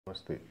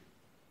Namaste,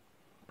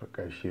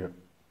 Prakash here.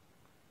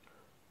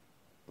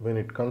 When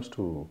it comes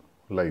to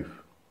life,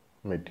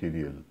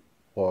 material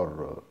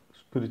or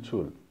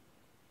spiritual,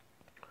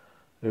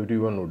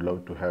 everyone would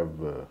love to have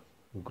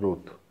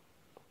growth.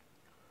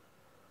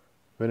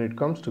 When it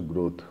comes to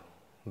growth,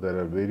 there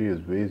are various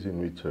ways in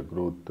which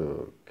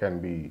growth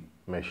can be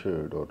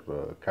measured or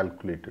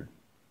calculated.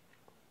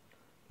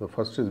 The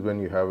first is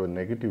when you have a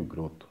negative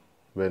growth,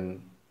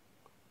 when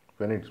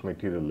it's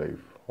material life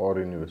or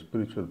in your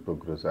spiritual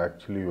progress,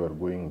 actually you are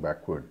going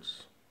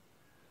backwards.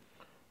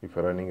 If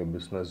you're running a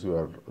business, you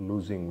are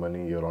losing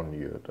money year on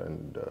year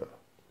and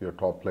your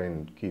top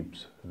line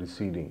keeps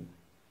receding.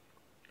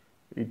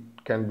 It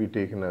can be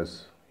taken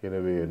as, in a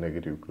way, a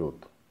negative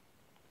growth.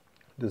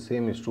 The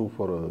same is true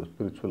for a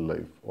spiritual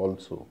life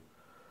also.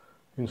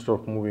 Instead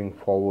of moving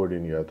forward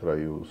in yatra,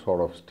 you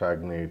sort of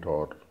stagnate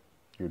or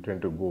you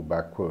tend to go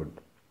backward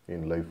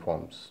in life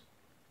forms.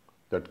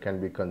 That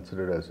can be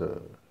considered as a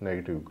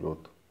negative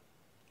growth.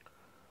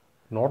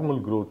 Normal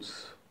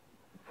growths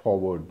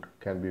forward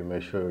can be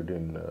measured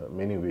in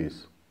many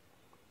ways.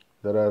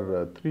 There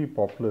are three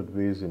popular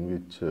ways in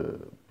which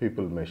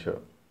people measure,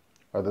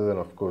 other than,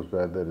 of course,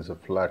 where there is a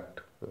flat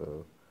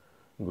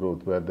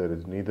growth, where there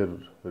is neither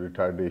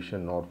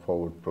retardation nor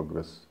forward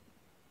progress.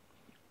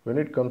 When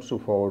it comes to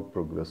forward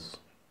progress,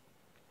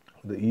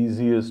 the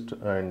easiest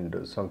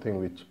and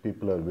something which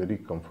people are very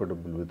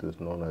comfortable with is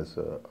known as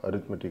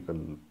arithmetical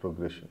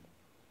progression,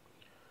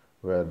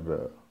 where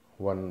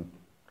 1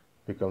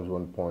 becomes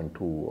 1.2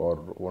 or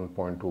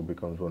 1.2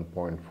 becomes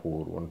 1.4,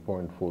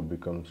 1.4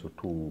 becomes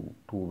 2,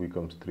 2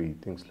 becomes 3,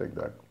 things like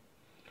that.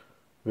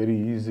 Very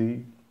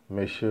easy,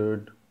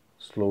 measured,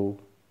 slow,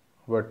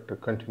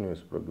 but continuous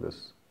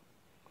progress.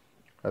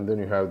 And then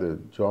you have the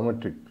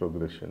geometric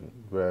progression,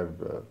 where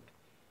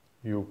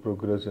you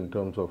progress in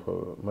terms of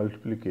a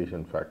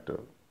multiplication factor.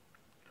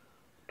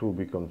 2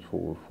 becomes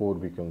 4, 4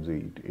 becomes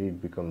 8,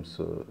 8 becomes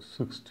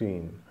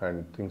 16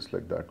 and things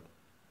like that.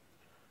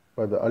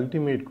 But the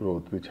ultimate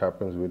growth, which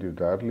happens very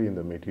rarely in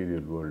the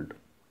material world,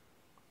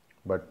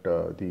 but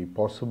the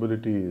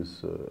possibility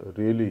is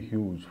really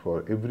huge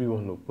for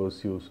everyone who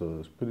pursues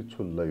a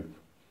spiritual life,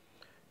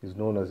 is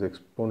known as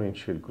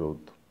exponential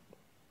growth.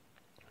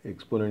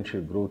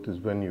 Exponential growth is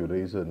when you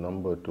raise a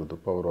number to the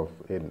power of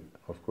n,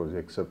 of course,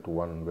 except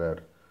 1, where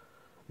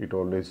it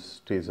always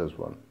stays as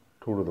 1.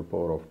 2 to the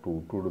power of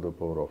 2, 2 to the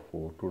power of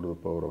 4, 2 to the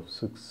power of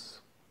 6.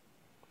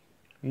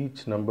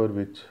 Each number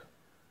which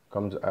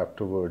comes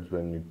afterwards,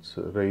 when it's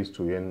raised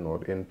to n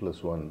or n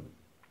plus 1,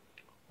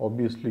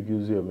 obviously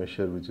gives you a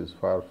measure which is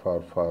far,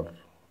 far, far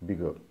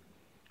bigger.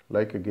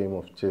 Like a game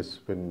of chess,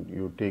 when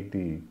you take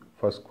the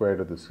first square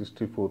to the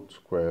 64th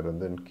square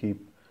and then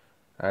keep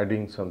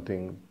adding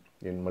something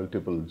in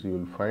multiples, you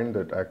will find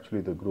that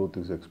actually the growth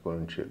is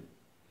exponential.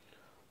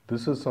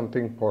 This is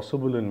something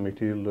possible in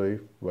material life,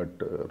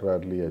 but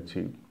rarely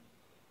achieved.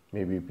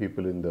 Maybe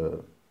people in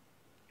the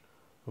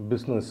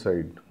business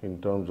side,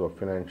 in terms of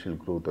financial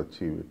growth,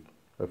 achieve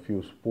it. A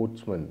few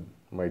sportsmen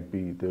might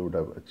be, they would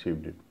have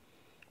achieved it.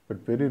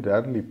 But very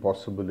rarely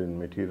possible in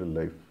material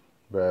life,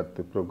 where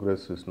the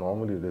progress is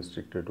normally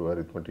restricted to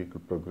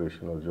arithmetical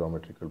progression or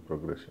geometrical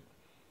progression.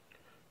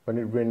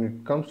 When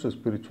it comes to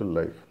spiritual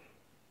life,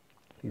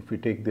 if we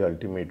take the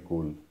ultimate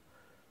goal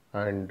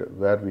and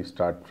where we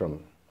start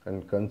from,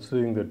 and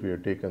considering that we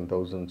have taken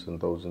thousands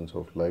and thousands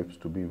of lives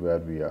to be where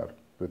we are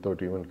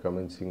without even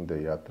commencing the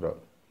yatra,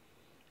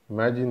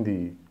 imagine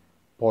the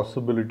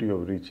possibility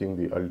of reaching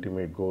the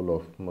ultimate goal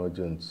of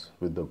mergence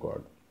with the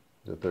God,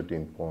 the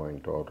 13th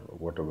point or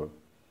whatever.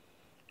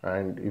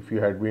 And if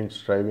you had been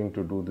striving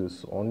to do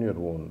this on your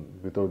own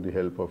without the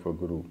help of a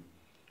guru,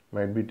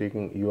 might be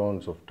taking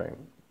eons of time.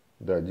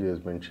 The Ajay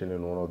has mentioned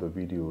in one of the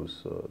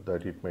videos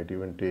that it might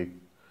even take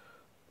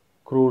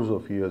crores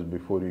of years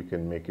before you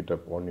can make it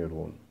up on your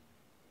own,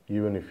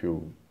 even if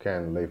you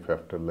can, life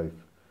after life.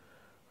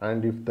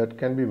 And if that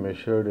can be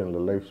measured in a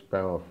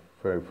lifespan of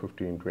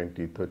 15,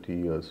 20, 30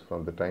 years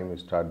from the time you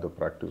start the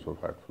practice of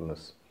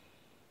heartfulness,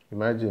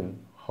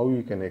 imagine how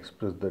you can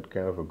express that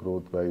kind of a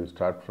growth where you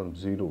start from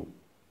zero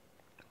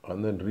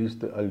and then reach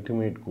the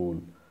ultimate goal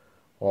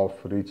of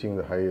reaching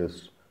the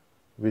highest,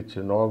 which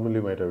normally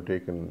might have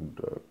taken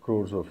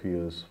crores of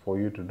years. For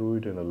you to do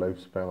it in a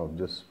lifespan of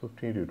just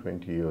 15 to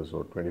 20 years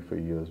or 25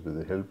 years with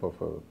the help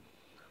of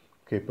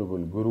a capable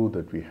guru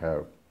that we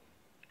have,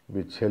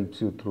 which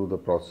helps you through the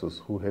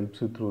process, who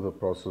helps you through the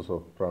process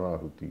of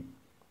pranahuti,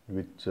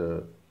 which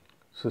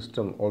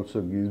system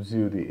also gives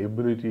you the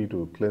ability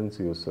to cleanse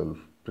yourself,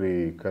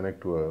 pray,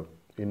 connect to a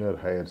inner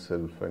higher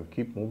self and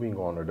keep moving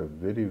on at a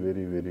very,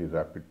 very, very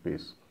rapid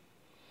pace.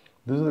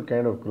 This is the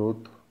kind of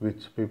growth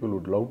which people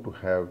would love to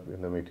have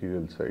in the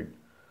material side.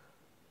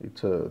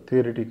 It's a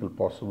theoretical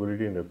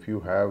possibility and a few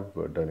have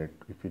done it.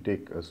 If you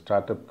take a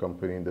startup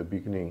company in the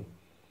beginning,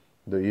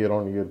 the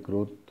year-on-year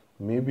growth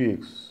may be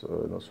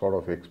sort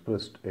of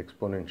expressed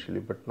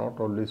exponentially, but not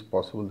always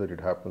possible that it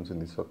happens in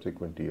the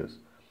subsequent years.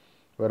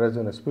 Whereas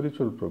in a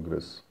spiritual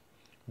progress,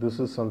 this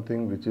is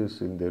something which is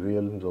in the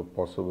realms of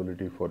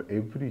possibility for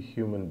every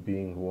human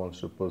being who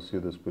wants to pursue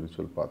the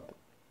spiritual path.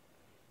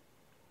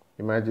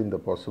 Imagine the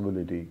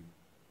possibility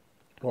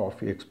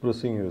of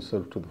expressing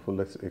yourself to the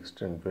fullest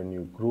extent when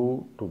you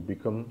grow to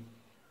become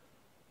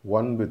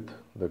one with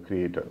the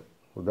Creator.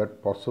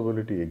 That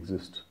possibility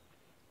exists.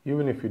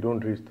 Even if you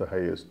don't reach the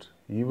highest,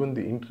 even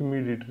the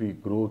intermediary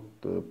growth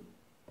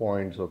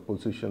points or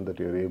position that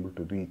you are able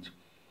to reach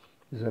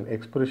is an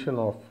expression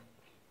of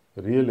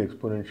real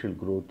exponential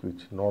growth,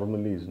 which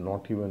normally is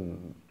not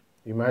even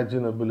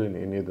imaginable in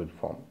any other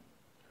form.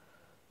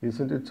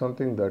 Isn't it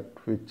something that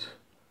which,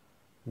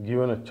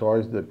 given a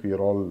choice, that we are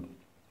all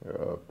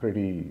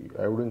pretty,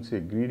 I wouldn't say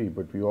greedy,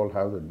 but we all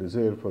have the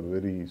desire for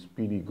very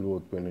speedy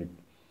growth when it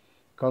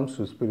comes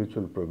to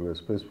spiritual progress,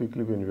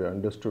 specifically when we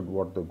understood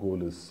what the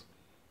goal is,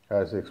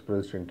 as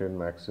expressed in 10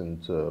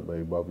 maxims by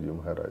Babaji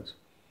Maharaj.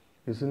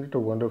 Isn't it a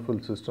wonderful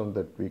system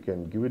that we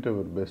can give it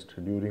our best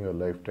during a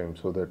lifetime,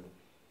 so that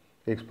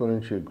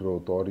exponential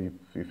growth, or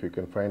if you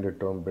can find a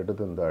term better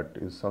than that,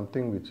 is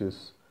something which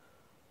is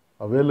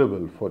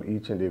available for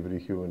each and every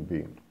human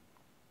being?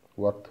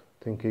 Worth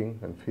thinking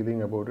and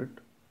feeling about it.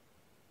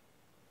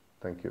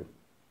 Thank you.